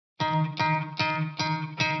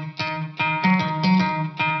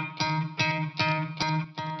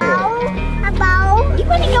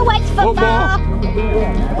football.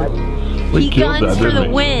 He guns for the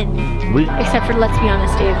win. Except for, let's be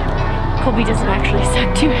honest, Dave, Colby doesn't actually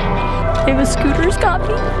suck to it. They have a Scooter's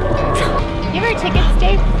copy. You ever tickets,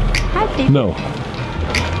 Dave? Hi, Dave. No.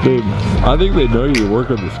 Babe, I think they know you work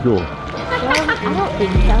at the school. Well, I don't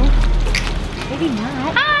think so. Maybe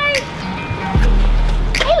not. Hi!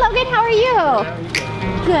 Hey, Logan, how are you?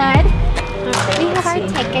 Good. We have our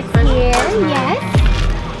tickets here, yes.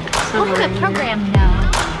 What kind of program now?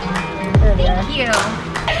 Thank you.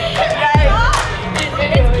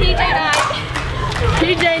 It's PJ night.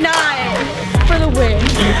 PJ night for the win.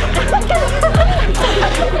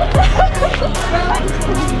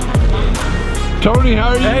 Tony, how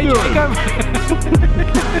are you doing?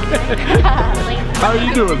 How are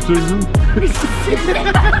you doing, Susan?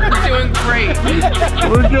 We're doing great.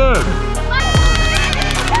 We're good.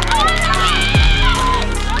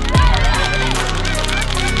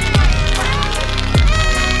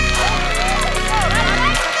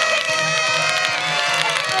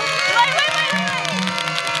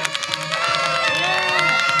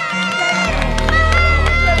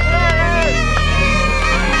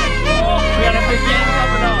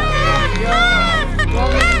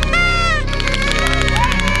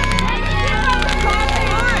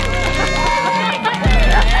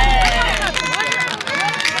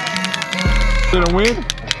 Gonna win?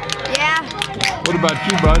 Yeah. What about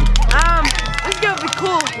you, bud? It's gonna be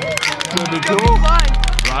cool. It's gonna be cool? Fun.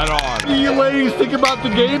 Right on. What do you ladies think about the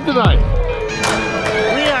game tonight?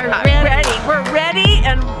 We are ready. We're ready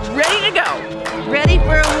and ready to go. Ready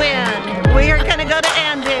for a win. We are gonna go to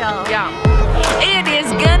Andale. Yeah. It is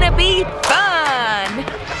gonna be fun.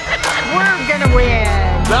 We're gonna win.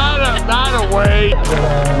 Not a way.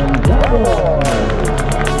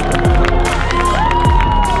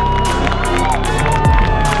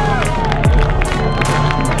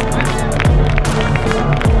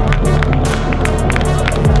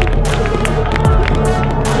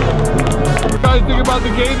 Think about the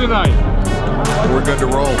game tonight. We're good to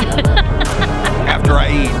roll. After I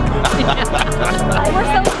eat.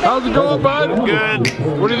 How's it going, bud? Good.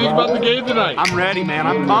 What do you think about the game tonight? I'm ready, man.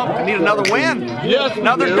 I'm pumped. I need another win. Yes.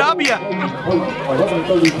 Another W.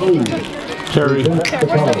 Terry,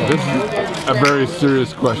 this is a very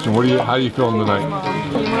serious question. How do you feeling tonight?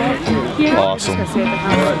 Awesome.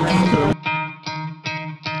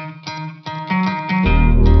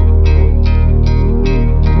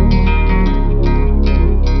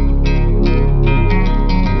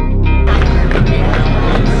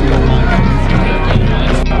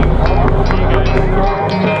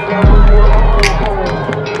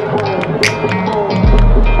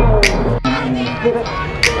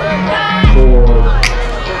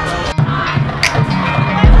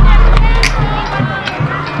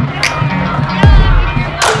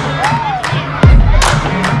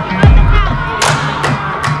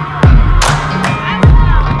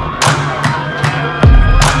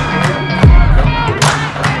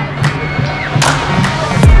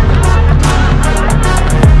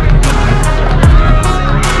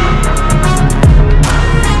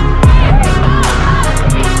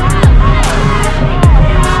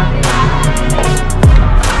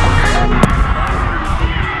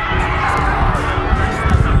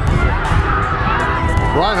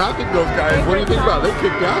 Ryan, I think those guys, what do you think about it? They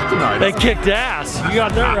kicked ass tonight. They kicked ass. You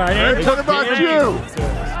got that right. Hey, what about you?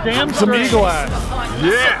 Damn some eagle ass.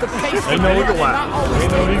 Yes. Ain't no eagle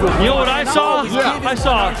ass. You know what I saw? Yeah. I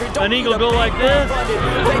saw an eagle go like this.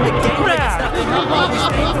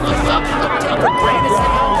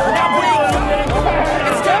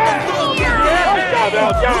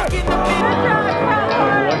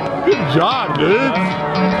 Good job, dude.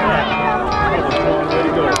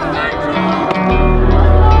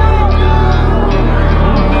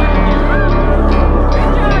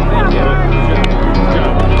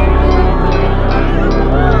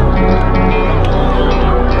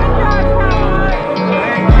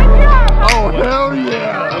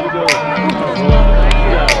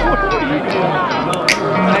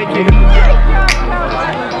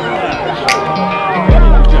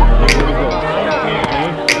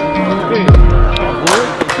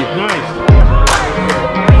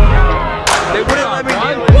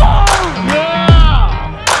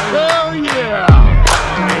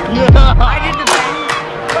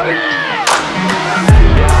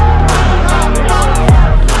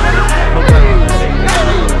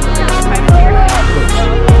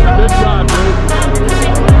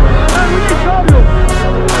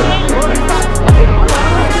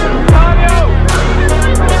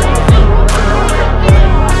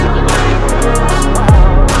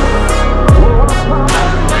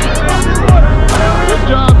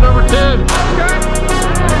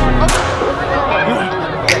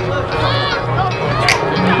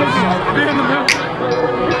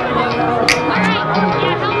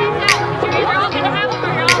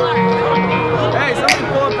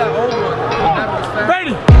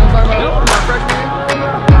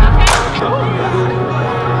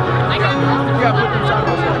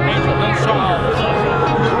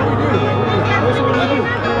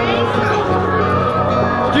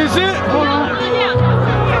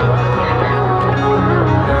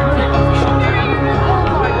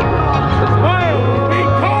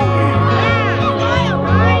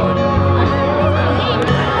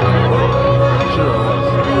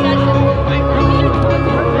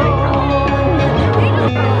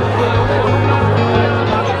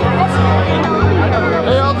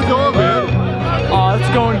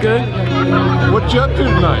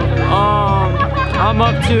 I'm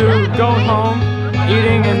up to going home,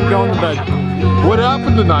 eating, and going to bed. What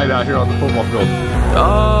happened tonight out here on the football field?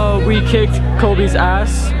 We kicked Colby's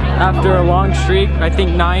ass after a long streak, I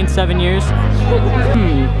think 9-7 years.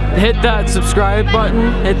 Hit that subscribe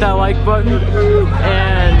button, hit that like button,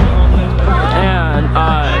 and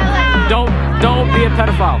don't be a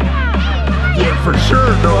pedophile. Yeah, for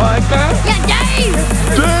sure. No, like that? Yeah, Dave!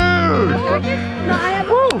 Dude!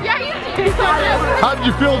 How did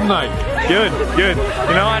you feel tonight? Good, good.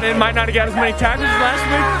 You know, I might not have got as many tackles as last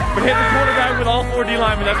week, but hitting the quarterback with all 4 D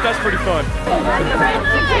linemen, that's pretty fun.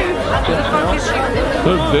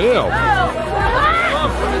 Good deal.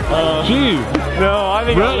 Jeez. No, I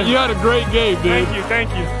think Brett, you had a great game, dude. Thank you, thank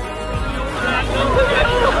you.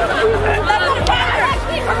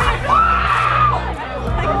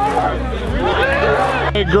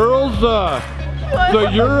 Hey, girls, so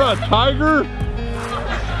you're a tiger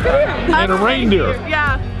and a reindeer.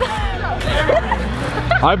 Yeah.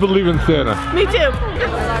 I believe in Santa. Me too.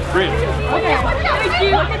 Great. Okay.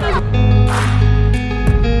 Thank you.